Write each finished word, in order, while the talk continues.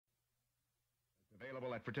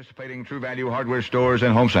Available at participating True Value hardware stores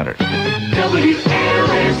and home centers.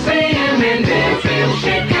 WLS AM in Denville,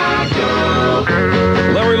 Chicago.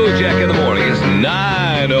 Larry Lujack in the morning. It's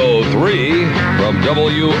 9:03 from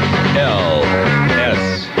WLS.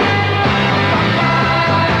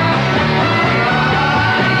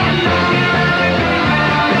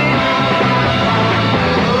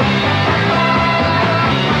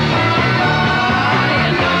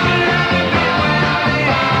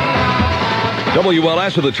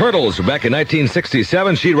 WLS with the Turtles back in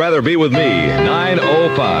 1967. She'd rather be with me.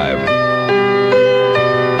 9:05.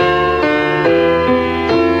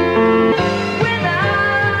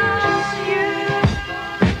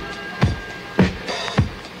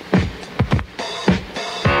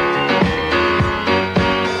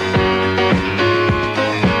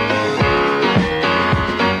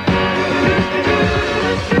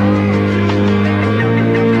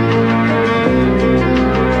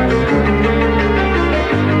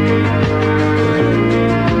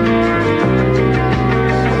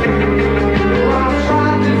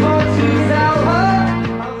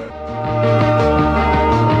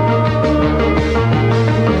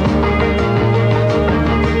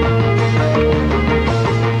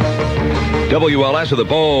 WLS with the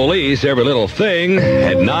police, every little thing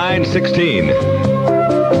at 9:16.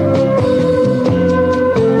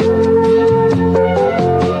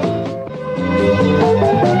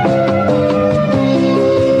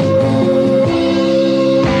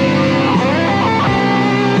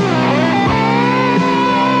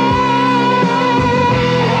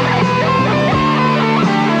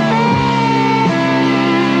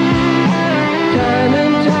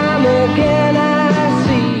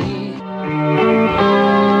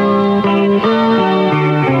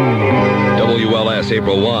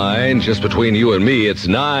 April wine, just between you and me. It's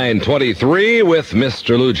 9:23 with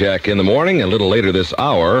Mr. Lujack in the morning. A little later this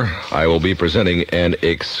hour, I will be presenting an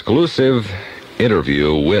exclusive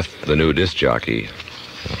interview with the new disc jockey.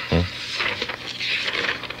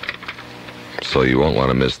 So you won't want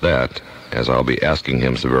to miss that, as I'll be asking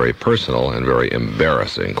him some very personal and very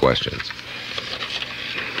embarrassing questions.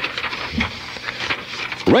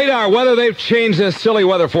 Radar weather, they've changed this silly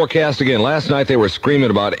weather forecast again. Last night they were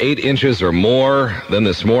screaming about 8 inches or more. Then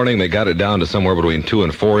this morning they got it down to somewhere between 2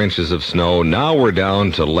 and 4 inches of snow. Now we're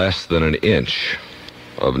down to less than an inch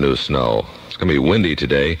of new snow. It's going to be windy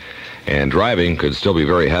today, and driving could still be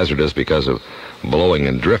very hazardous because of blowing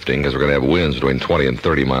and drifting, because we're going to have winds between 20 and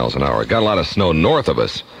 30 miles an hour. Got a lot of snow north of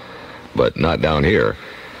us, but not down here.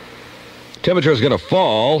 Temperature is going to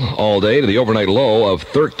fall all day to the overnight low of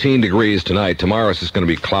 13 degrees tonight. Tomorrow it's just going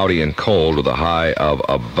to be cloudy and cold with a high of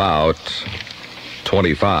about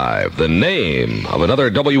 25. The name of another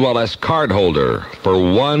WLS card holder for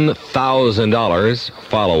 $1,000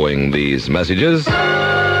 following these messages.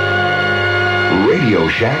 Radio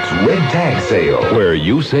Shack's Red Tag Sale, Where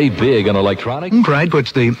you save big on electronics. Pride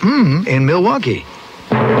puts the in Milwaukee.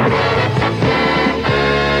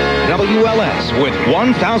 WLS with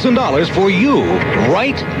 $1,000 for you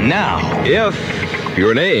right now. If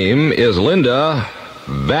your name is Linda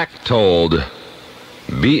Bechtold,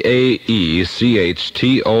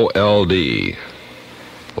 Baechtold.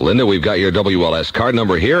 Linda, we've got your WLS card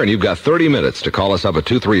number here, and you've got 30 minutes to call us up at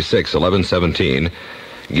 236-1117.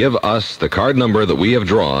 Give us the card number that we have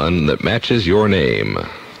drawn that matches your name.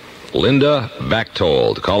 Linda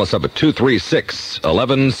Bechtold. Call us up at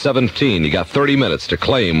 236-1117. You got 30 minutes to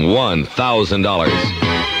claim $1,000.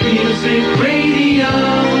 Music Radio,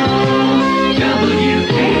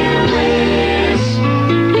 WLS.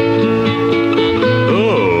 Oh.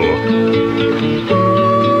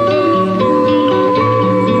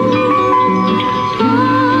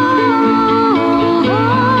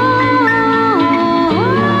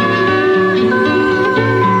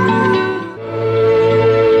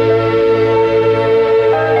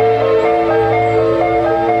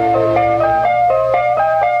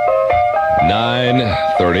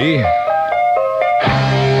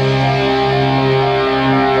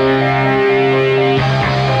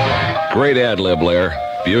 Great ad lib, Blair.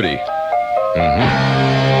 Beauty.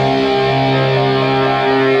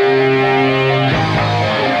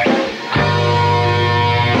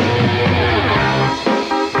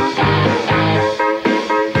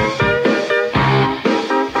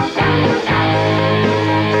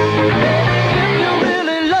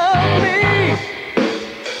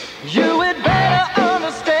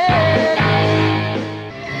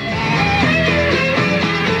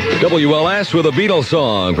 WLS with a Beatles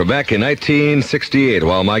song from back in 1968,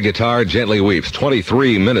 while my guitar gently weeps.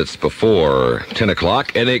 23 minutes before 10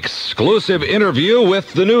 o'clock, an exclusive interview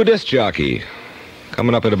with the new disc jockey.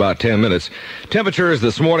 coming up in about 10 minutes. Temperatures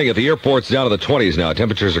this morning at the airport's down to the 20s now.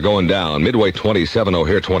 Temperatures are going down. Midway 27,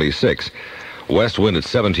 O'Hare 26. West wind at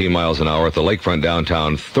 17 miles an hour. At the lakefront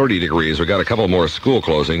downtown, 30 degrees. We got a couple more school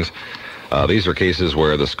closings. These are cases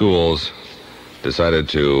where the schools decided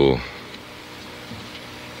to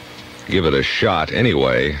give it a shot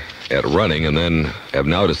anyway at running and then have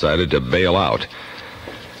now decided to bail out.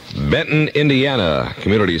 Benton, Indiana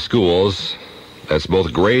community schools, that's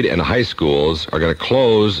both grade and high schools, are going to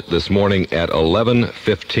close this morning at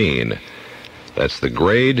 11:15. That's the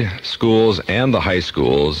grade schools and the high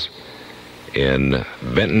schools in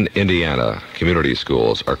Benton, Indiana community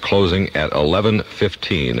schools are closing at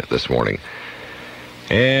 11:15 this morning.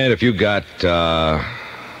 And if you've got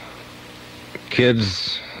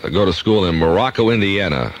kids that go to school in Morocco,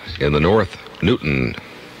 Indiana, in the North Newton,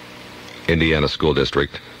 Indiana School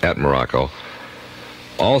District at Morocco,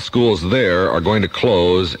 all schools there are going to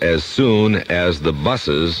close as soon as the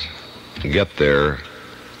buses get there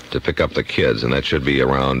to pick up the kids, and that should be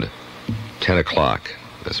around 10 o'clock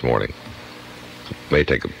this morning. May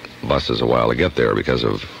take buses a while to get there because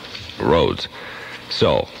of roads.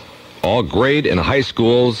 So, all grade and high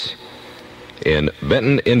schools in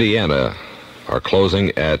Benton, Indiana are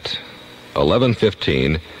closing at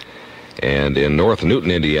 11:15, and in North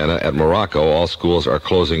Newton, Indiana at Morocco, all schools are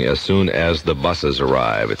closing as soon as the buses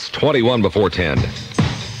arrive. It's 21 before 10.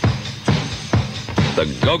 The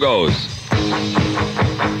Go-Go's.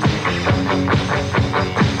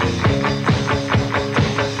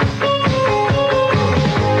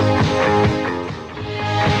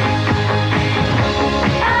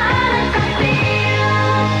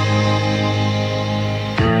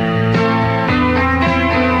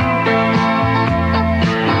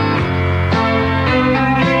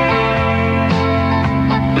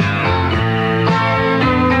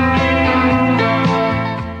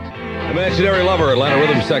 Imaginary Lover, Atlanta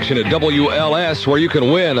Rhythm section at WLS, where you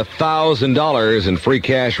can win $1,000 in free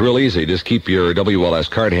cash real easy. Just keep your WLS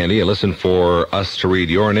card handy and listen for us to read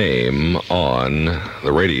your name on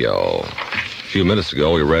the radio. A few minutes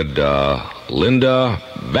ago, we read Linda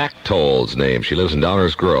Bachtold's name. She lives in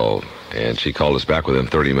Downers Grove, and she called us back within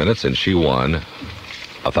 30 minutes, and she won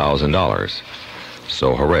 $1,000.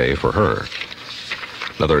 So hooray for her.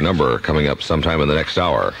 Another number coming up sometime in the next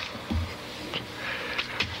hour.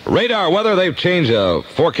 Radar weather, they've changed the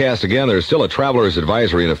forecast again. There's still a traveler's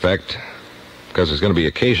advisory in effect because there's going to be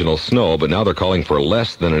occasional snow, but now they're calling for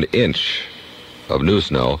less than an inch of new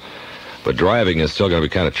snow. But driving is still going to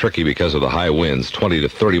be kind of tricky because of the high winds, 20 to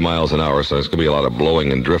 30 miles an hour, so there's going to be a lot of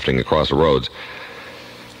blowing and drifting across the roads.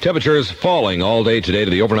 Temperatures falling all day today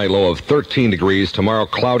to the overnight low of 13 degrees. Tomorrow,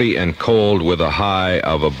 cloudy and cold with a high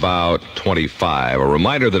of about 25. A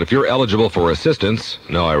reminder that if you're eligible for assistance...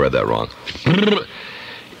 No, I read that wrong.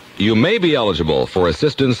 You may be eligible for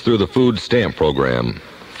assistance through the food stamp program.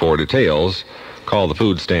 For details, call the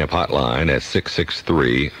food stamp hotline at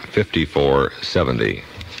 663-5470.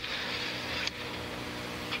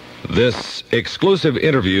 This exclusive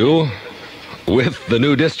interview with the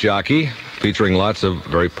new disc jockey, featuring lots of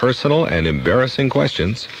very personal and embarrassing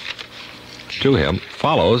questions to him,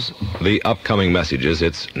 follows the upcoming messages.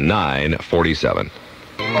 It's 9:47.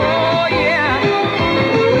 Oh, yeah.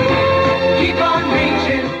 Keep on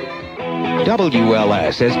reaching.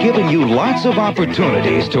 WLS has given you lots of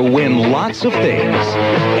opportunities to win lots of things.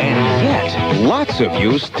 And yet, lots of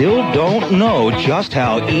you still don't know just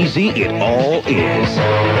how easy it all is.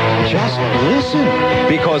 Just listen,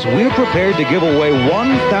 because we're prepared to give away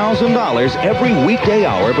 $1,000 every weekday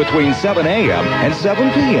hour between 7 a.m. and 7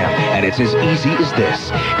 p.m. And it's as easy as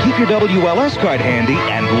this. Keep your WLS card handy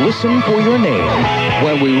and listen for your name.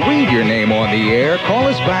 When we read your name on the air, call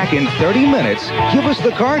us back in 30 minutes, give us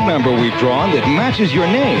the card number we've drawn that matches your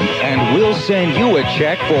name, and we'll send you a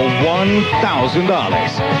check for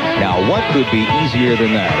 $1,000. Now, what could be easier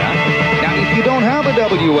than that, huh? Now, if you don't have a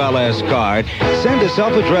WLS card, send a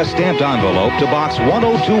self-addressed stamped envelope to Box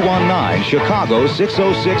 10219, Chicago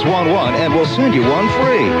 60611, and we'll send you one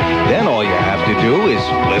free. Then all you have to do is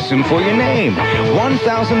listen for your name.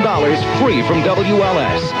 $1,000 free from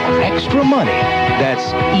WLS. Extra money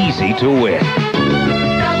that's easy to win.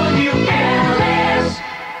 WLS.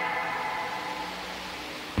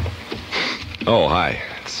 Oh, hi.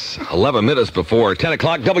 It's 11 minutes before 10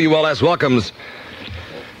 o'clock. WLS welcomes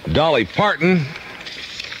Dolly Parton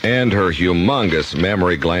and her humongous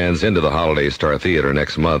mammary glands into the Holiday Star Theater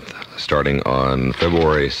next month, starting on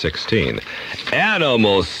February 16.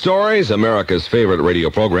 Animal Stories, America's favorite radio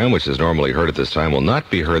program, which is normally heard at this time, will not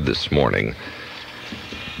be heard this morning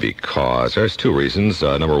because there's two reasons.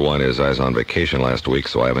 Number one is I was on vacation last week,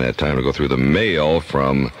 so I haven't had time to go through the mail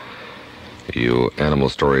from you Animal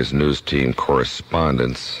Stories news team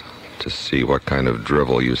correspondents to see what kind of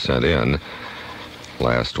drivel you sent in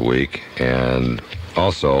last week. And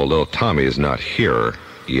also, little Tommy is not here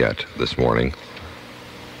yet this morning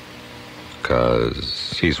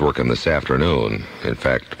because he's working this afternoon. In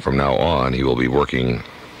fact, from now on, he will be working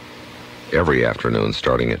every afternoon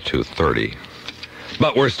starting at 2:30.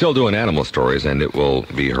 But we're still doing Animal Stories, and it will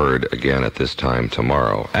be heard again at this time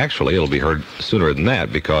tomorrow. Actually, it'll be heard sooner than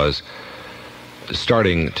that, because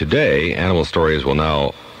starting today, Animal Stories will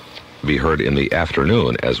now be heard in the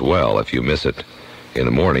afternoon as well. If you miss it in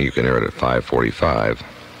the morning, you can hear it at 5:45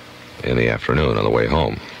 in the afternoon on the way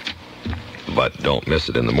home. But don't miss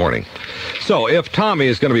it in the morning. So if Tommy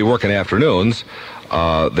is going to be working afternoons,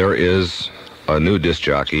 there is a new disc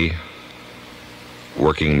jockey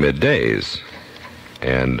working middays.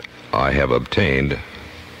 And I have obtained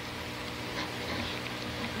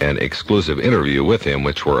an exclusive interview with him,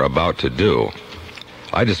 which we're about to do.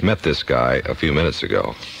 I just met this guy a few minutes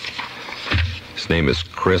ago. His name is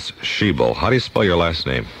Chris Shebel. How do you spell your last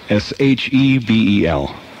name?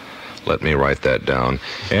 Shebel. Let me write that down.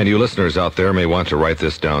 And you listeners out there may want to write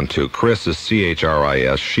this down too. Chris is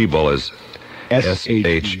C-H-R-I-S. Shebel is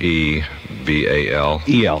S-H-E-B-A-L.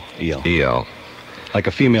 E-L. E-L. Like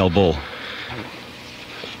a female bull.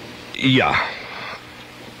 Yeah.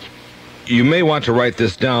 You may want to write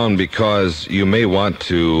this down because you may want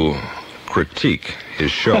to critique his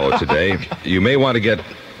show today. You may want to get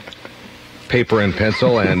paper and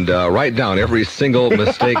pencil and write down every single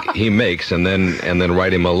mistake he makes, and then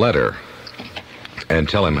write him a letter and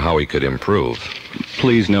tell him how he could improve.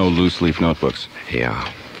 Please, no loose leaf notebooks.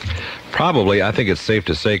 Yeah. Probably, I think it's safe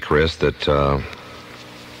to say, Chris, that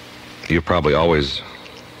you probably always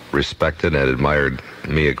respected and admired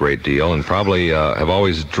me a great deal, and probably have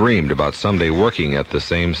always dreamed about someday working at the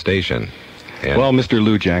same station. And, well, Mr.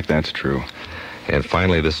 Lujack, that's true. And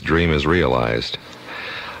finally, this dream is realized.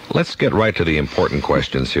 Let's get right to the important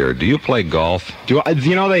questions here. Do you play golf?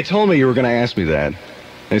 They told me you were going to ask me that.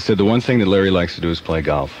 They said the one thing that Larry likes to do is play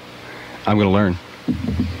golf. I'm going to learn.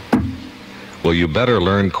 Well, you better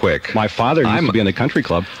learn quick. My father used to be in the country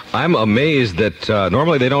club. I'm amazed that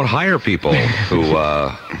normally they don't hire people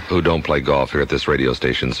who don't play golf here at this radio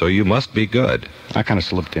station, so you must be good. I kind of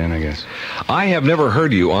slipped in, I guess. I have never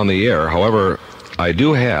heard you on the air. However, I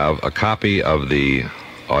do have a copy of the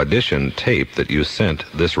audition tape that you sent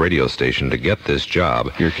this radio station to get this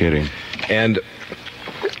job. You're kidding. And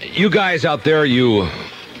you guys out there, you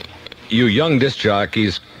young disc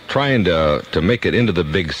jockeys trying to make it into the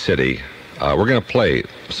big city, we're going to play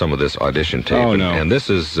some of this audition tape. Oh, no. And this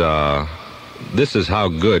is how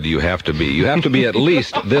good you have to be. You have to be at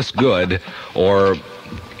least this good, or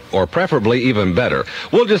preferably even better.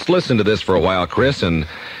 We'll just listen to this for a while, Chris, and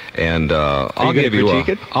I'll give you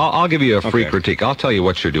I'll give you a free critique. I'll tell you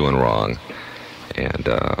what you're doing wrong. And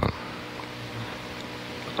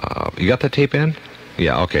you got the tape in?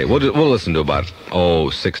 Yeah, okay. We'll listen to about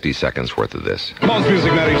 60 seconds worth of this. Pulse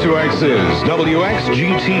Music 92X is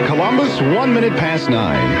WXGT Columbus, 1 minute past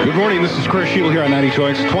 9. Good morning, this is Chris Shebel here on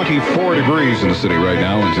 92X. 24 degrees in the city right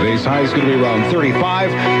now, and today's high is going to be around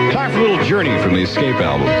 35. Time for a little journey from the Escape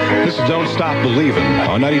album. This is Don't Stop Believin'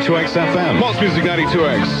 on 92X FM. Pulse Music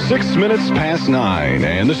 92X, 6 minutes past 9.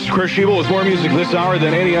 And this is Chris Shebel with more music this hour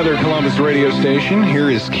than any other Columbus radio station. Here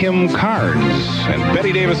is Kim Carnes and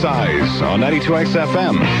Betty Davis Eyes on 92X FM.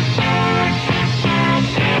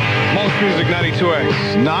 Pulse Music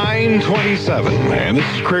 92X, 927. And this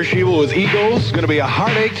is Chris Shebel with Eagles. Going to be a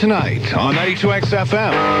heartache tonight on 92X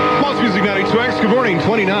FM. Pulse Music 92X, good morning,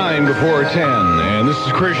 29 before 10. And this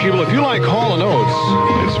is Chris Shebel. If you like Hall &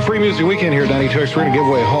 Oates, it's a free music weekend here at 92X. We're going to give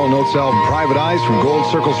away Hall & Oates album Private Eyes from Gold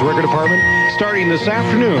Circle's record department starting this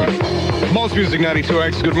afternoon. Pulse Music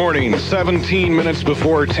 92X, good morning, 17 minutes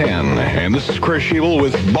before 10. And this is Chris Shebel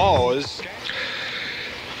with Balls.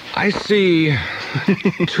 I see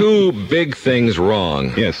two big things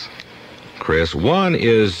wrong. Yes. Chris. One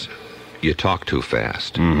is you talk too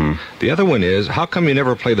fast. Mm-hmm. The other one is, how come you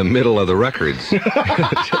never play the middle of the records?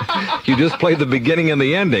 You just play the beginning and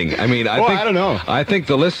the ending. I mean, I don't know. I think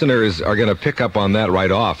the listeners are going to pick up on that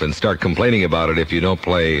right off and start complaining about it if you don't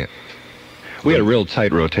play. We had a real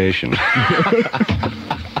tight rotation. I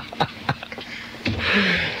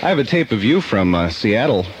have a tape of you from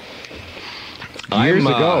Seattle. Years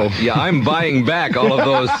ago. Yeah, I'm buying back all of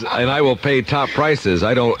those, and I will pay top prices.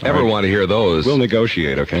 I don't ever want to hear those. We'll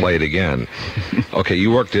negotiate, okay? Played again. Okay,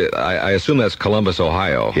 you worked at, I assume that's Columbus,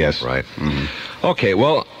 Ohio. Yes. Right? Mm-hmm. Okay,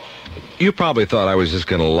 well, you probably thought I was just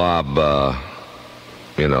going to lob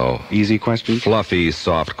Easy questions? fluffy,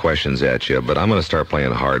 soft questions at you, but I'm going to start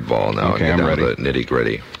playing hardball now Okay, and get I'm down to ready. the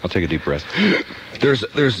nitty-gritty. I'll take a deep breath.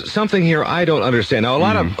 There's something here I don't understand. Now,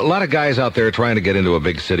 a lot of guys out there trying to get into a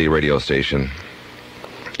big city radio station.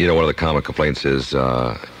 One of the common complaints is,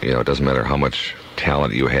 it doesn't matter how much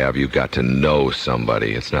talent you have, you've got to know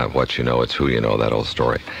somebody. It's not what you know, it's who you know, that old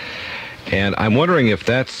story. And I'm wondering if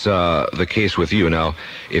that's the case with you. Now,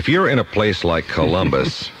 if you're in a place like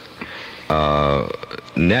Columbus,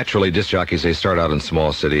 naturally, disc jockeys, they start out in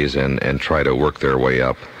small cities and try to work their way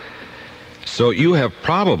up. So you have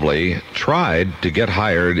probably tried to get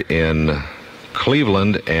hired in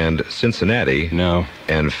Cleveland and Cincinnati. No.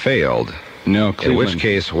 And failed. No, Cleveland. In which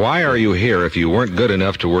case, why are you here if you weren't good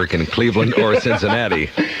enough to work in Cleveland or Cincinnati?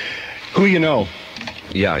 Who you know?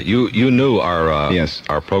 Yeah, you knew our Yes.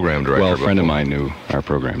 our program director. Well, a friend of before. mine knew our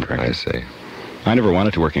program director. I see. I never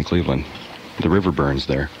wanted to work in Cleveland. The river burns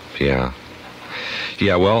there. Yeah.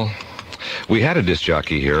 Yeah, well, we had a disc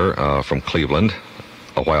jockey here from Cleveland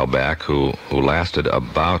a while back who lasted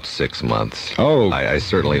about 6 months. Oh. I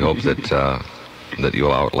certainly hope that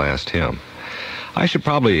you'll outlast him. I should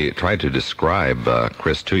probably try to describe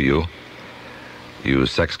Chris to you. You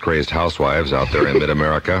sex-crazed housewives out there in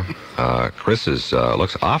mid-America. Chris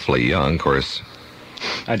looks awfully young. Of course,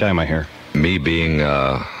 I dye my hair. me being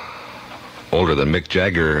older than Mick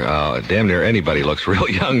Jagger, damn near anybody looks real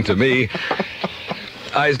young to me.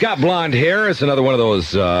 He's got blonde hair. It's another one of those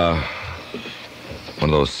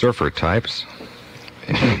surfer types.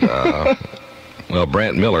 And, well,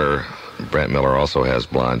 Brant Miller also has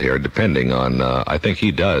blonde hair, depending on, I think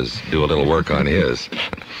he does do a little work on his.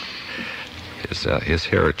 His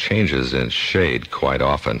hair changes in shade quite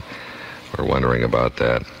often. We're wondering about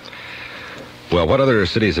that. Well, what other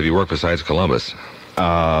cities have you worked besides Columbus?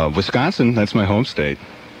 Wisconsin, that's my home state.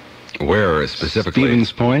 Where specifically?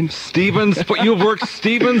 Stevens Point. Stevens Point. You've worked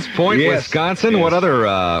Stevens Point, Yes. Wisconsin. Yes.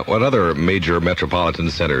 What other major metropolitan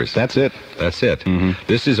centers? That's it. That's it. Mhm.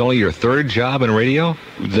 This is only your third job in radio?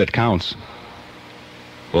 That counts.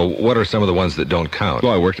 Well, what are some of the ones that don't count?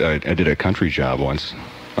 Well, I did a country job once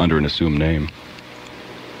under an assumed name.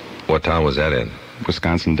 What town was that in?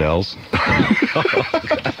 Wisconsin Dells.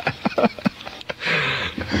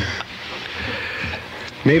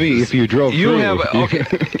 Maybe if you drove You through. have okay.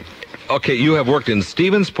 Okay, you have worked in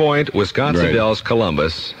Stevens Point, Wisconsin Right. Dells,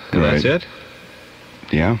 Columbus, and that's Right. it?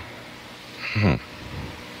 Yeah.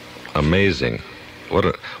 Amazing. What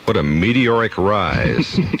a meteoric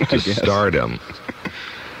rise to guess. stardom.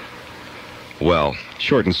 Well,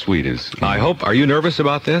 Short and sweet is. I hope. Are you nervous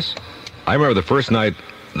about this? I remember the first night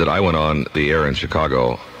that I went on the air in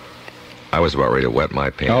Chicago, I was about ready to wet my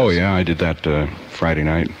pants. Oh, yeah, I did that Friday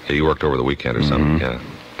night. Yeah, you worked over the weekend or something. Yeah.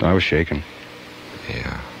 I was shaking.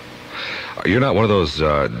 Yeah. You're not one of those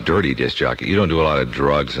dirty disc jockeys. You don't do a lot of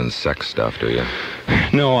drugs and sex stuff, do you?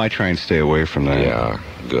 No, I try and stay away from that. Yeah,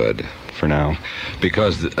 good. For now.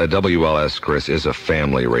 Because WLS, Chris, is a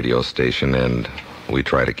family radio station, and we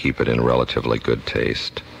try to keep it in relatively good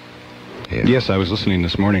taste. Yeah. Yes, I was listening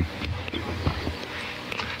this morning.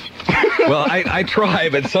 Well, I try,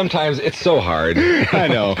 but sometimes it's so hard. I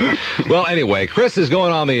know. Well, anyway, Chris is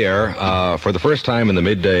going on the air for the first time in the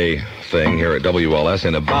midday thing here at WLS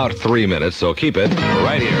in about 3 minutes, so keep it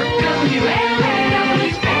right here.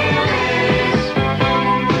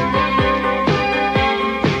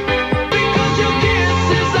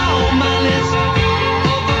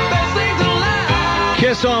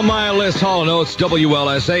 Kiss on my list, Hall & Oates,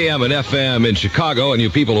 WLS, AM and FM in Chicago, and you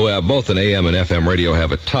people who have both an AM and FM radio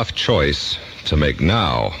have a tough choice to make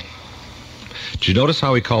now. Did you notice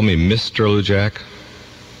how he called me Mr. Lujack?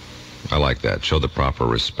 I like that. Show the proper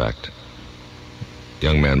respect.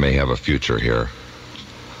 Young man may have a future here.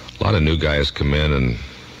 A lot of new guys come in and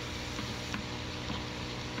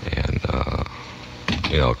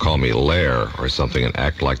call me Lair or something and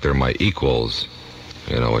act like they're my equals,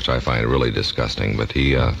 which I find really disgusting. But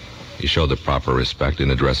he showed the proper respect in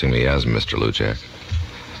addressing me as Mr. Lujack.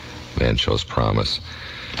 Man shows promise.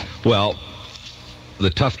 Well, the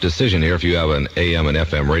tough decision here, if you have an AM and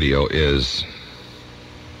FM radio, is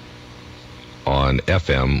on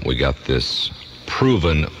FM, we got this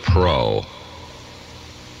proven pro,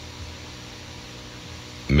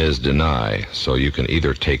 Ms. Deny. So you can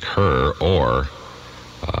either take her or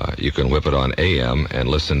you can whip it on AM and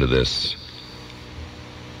listen to this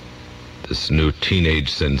new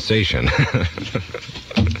teenage sensation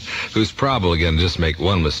who's probably going to just make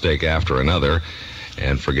one mistake after another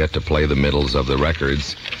and forget to play the middles of the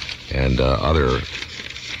records and other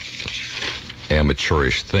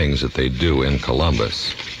amateurish things that they do in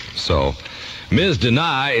Columbus. So Ms.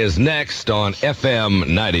 Deny is next on FM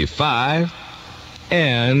 95.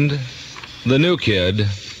 and the new kid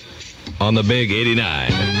on the big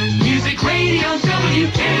 89. Music Radio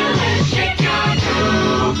WLS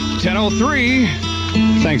Chicago. 10:03.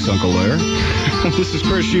 Thanks, Uncle Lair. This is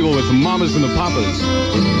Chris Shebel with the Mamas and the Papas.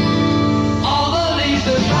 All the leaves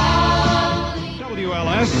are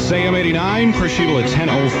WLS, AM 89. Chris Shebel at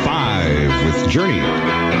 10:05 with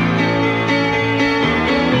Journey.